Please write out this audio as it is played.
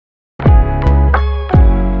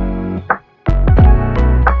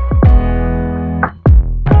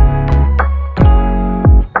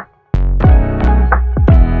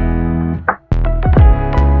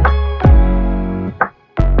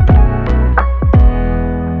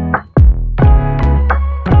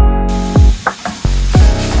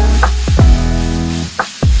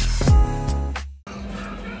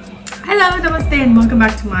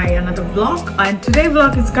back to my another vlog. And today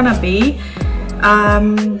vlog is gonna be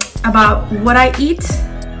about what I eat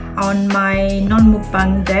on my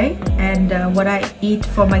non-mukbang day and what I eat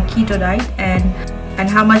for my keto diet and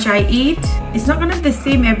how much I eat. It's not gonna be the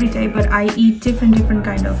same every day, but I eat different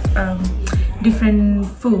kind of different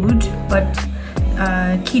food, but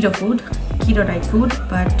keto diet food.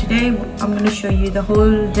 But today I'm gonna show you the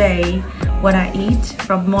whole day what I eat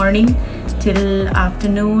from morning till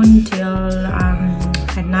afternoon till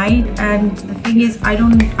at night. And the thing is, I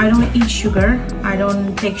don't eat sugar. I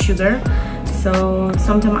don't take sugar, so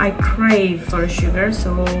sometimes I crave for sugar.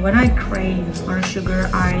 So when I crave for sugar,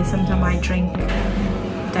 sometimes I drink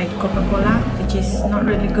Diet Coca-Cola, which is not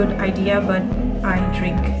really good idea, but I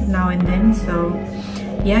drink now and then. So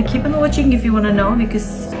yeah, keep on watching if you want to know,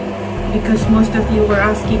 because most of you were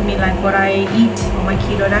asking me like what I eat on my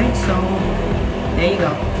keto diet. So there you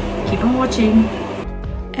go, keep on watching.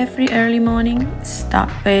 Every early morning start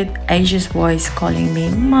with Asia's voice calling me,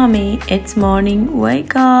 "Mommy, it's morning,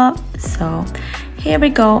 wake up." So here we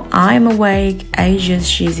go, I'm awake,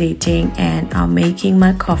 she's eating, and I'm making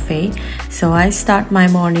my coffee. So I start my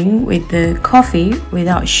morning with the coffee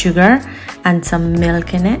without sugar and some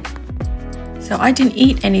milk in it. So I didn't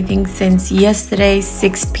eat anything since yesterday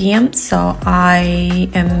 6 p.m. So I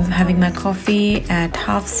am having my coffee at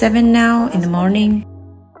 6:30 now in the morning.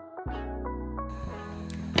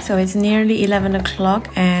 So it's nearly 11 o'clock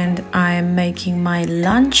and I'm making my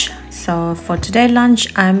lunch. So for today lunch,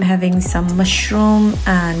 I'm having some mushroom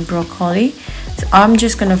and broccoli. So I'm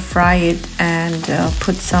just gonna fry it and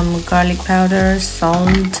put some garlic powder,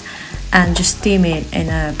 salt, and just steam it in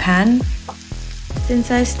a pan. Since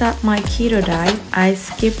I start my keto diet, I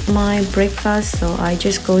skip my breakfast, so I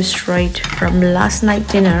just go straight from last night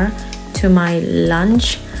dinner to my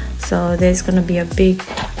lunch. So there's gonna be a big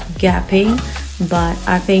gapping, but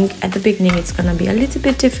I think at the beginning it's gonna be a little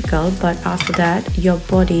bit difficult, but after that your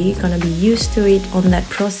body gonna be used to it on that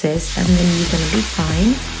process, and then you're gonna be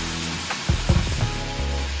fine.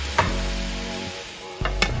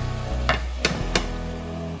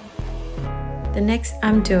 The next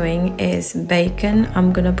I'm doing is bacon. I'm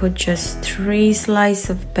gonna put just 3 slices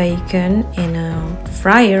of bacon in a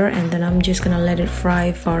fryer, and then I'm just gonna let it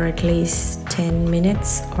fry for at least 10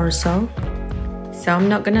 minutes or so. So I'm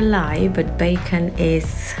not gonna lie, but bacon is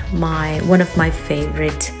one of my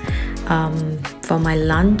favorite for my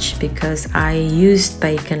lunch, because I used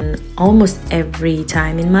bacon almost every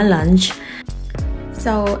time in my lunch.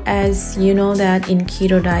 So as you know that in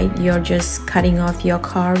keto diet, you're just cutting off your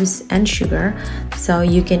carbs and sugar, so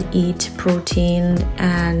you can eat protein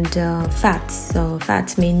and fats. So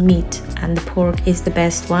fats mean meat, and the pork is the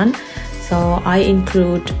best one. So I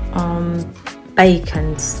include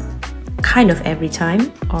bacons kind of every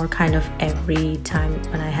time, or kind of every time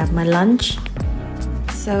when I have my lunch.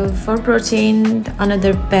 So for protein,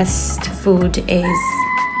 another best food is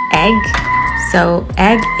egg. So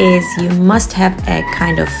egg is, you must have egg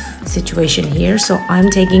kind of situation here. So I'm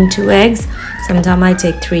taking 2 eggs. Sometimes I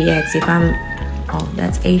take 3 eggs if I'm, oh,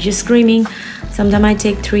 that's Asia screaming. Sometimes I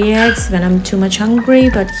take 3 eggs when I'm too much hungry,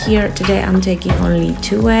 but here today I'm taking only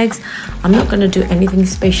 2 eggs. I'm not gonna do anything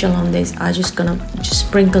special on this. I'm just gonna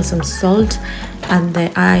sprinkle some salt, and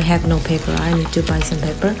then I have no pepper. I need to buy some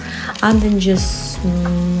pepper, and then just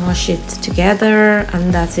mash it together,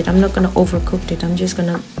 and that's it. I'm not gonna overcook it. I'm just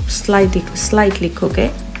gonna slightly cook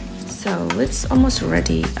it. So it's almost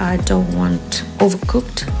ready. I don't want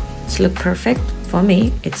overcooked. It's look perfect. For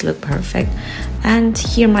me, it's look perfect. And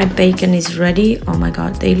here my bacon is ready. Oh my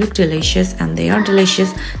god, they look delicious, and they are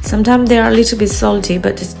delicious. Sometimes they are a little bit salty,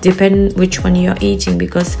 but it depends which one you're eating,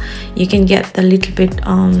 because you can get the little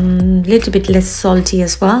bit less salty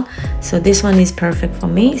as well. So this one is perfect for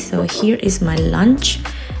me. So here is my lunch.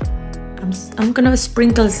 I'm gonna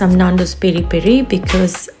sprinkle some Nando's peri peri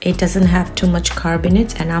because it doesn't have too much carb in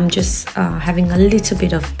it, and I'm just having a little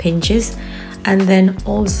bit of pinches. And then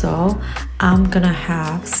also I'm gonna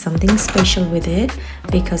have something special with it,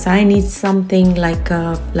 because I need something like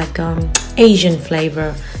Asian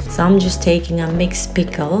flavor. So I'm just taking a mixed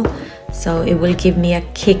pickle, so it will give me a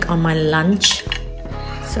kick on my lunch.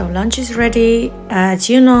 So lunch is ready. As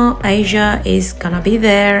you know, Asia is gonna be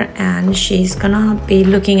there, and she's gonna be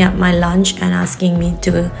looking at my lunch and asking me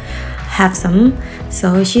to have some.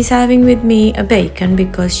 So she's having with me a bacon,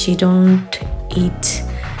 because she don't eat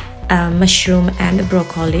mushroom and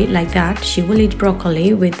broccoli like that. She will eat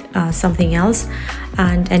broccoli with something else,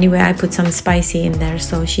 and anyway I put some spicy in there,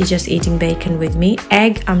 so she's just eating bacon with me.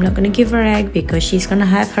 Egg, I'm not gonna give her egg because she's gonna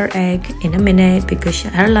have her egg in a minute, because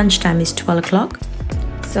her lunchtime is 12 o'clock.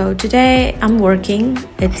 So today I'm working,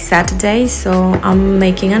 it's Saturday, so I'm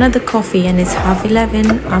making another coffee and it's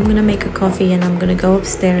 11:30. I'm gonna make a coffee and I'm gonna go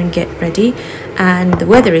upstairs and get ready. And the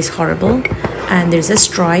weather is horrible and there's a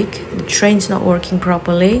strike, the train's not working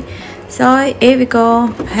properly. So here we go,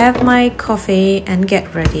 have my coffee and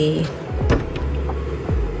get ready.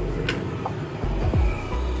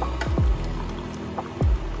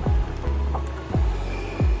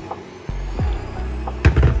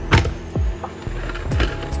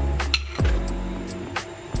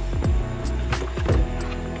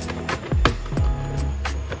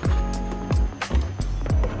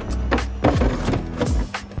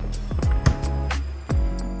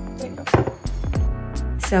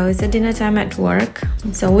 So it's a dinner time at work.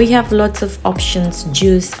 So we have lots of options,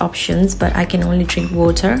 juice options, but I can only drink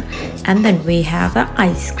water. And then we have an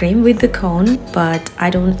ice cream with the cone, but I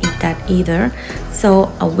don't eat that either. So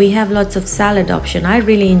we have lots of salad option. I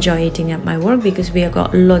really enjoy eating at my work because we have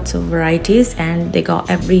got lots of varieties and they got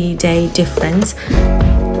everyday difference.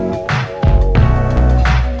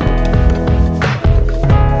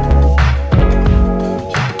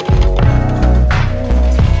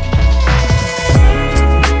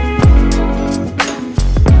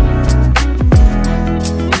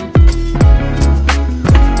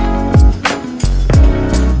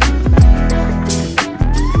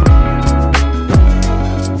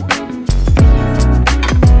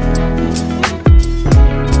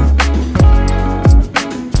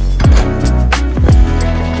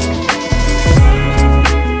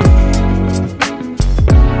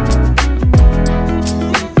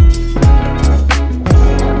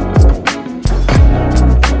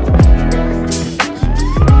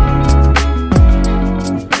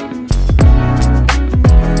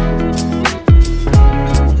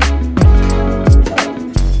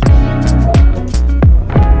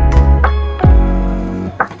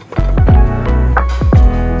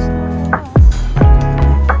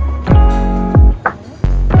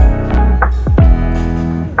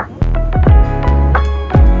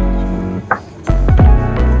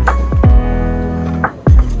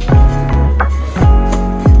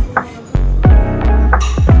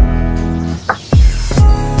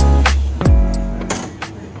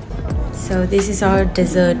 So this is our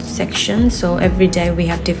dessert section. So every day we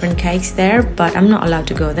have different cakes there, but I'm not allowed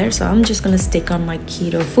to go there, so I'm just gonna stick on my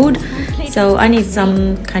keto food. So I need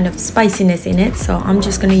some kind of spiciness in it, so I'm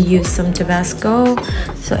just gonna use some Tabasco.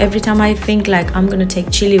 So every time I think like I'm gonna take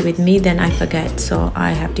chili with me, then I forget, so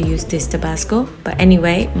I have to use this Tabasco. But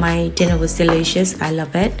anyway, my dinner was delicious, I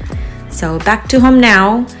love it. So back to home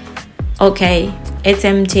now. Okay, it's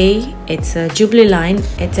empty, it's a Jubilee line,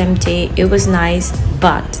 it's empty, it was nice,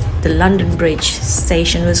 but the London Bridge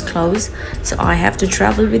station was closed, so I have to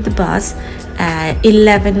travel with the bus at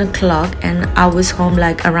 11 o'clock and I was home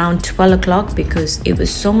like around 12 o'clock because it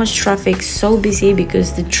was so much traffic, so busy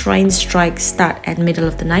because the train strikes start at middle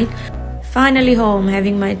of the night. Finally home,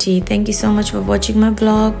 having my tea. Thank you so much for watching my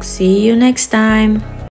vlog. See you next time.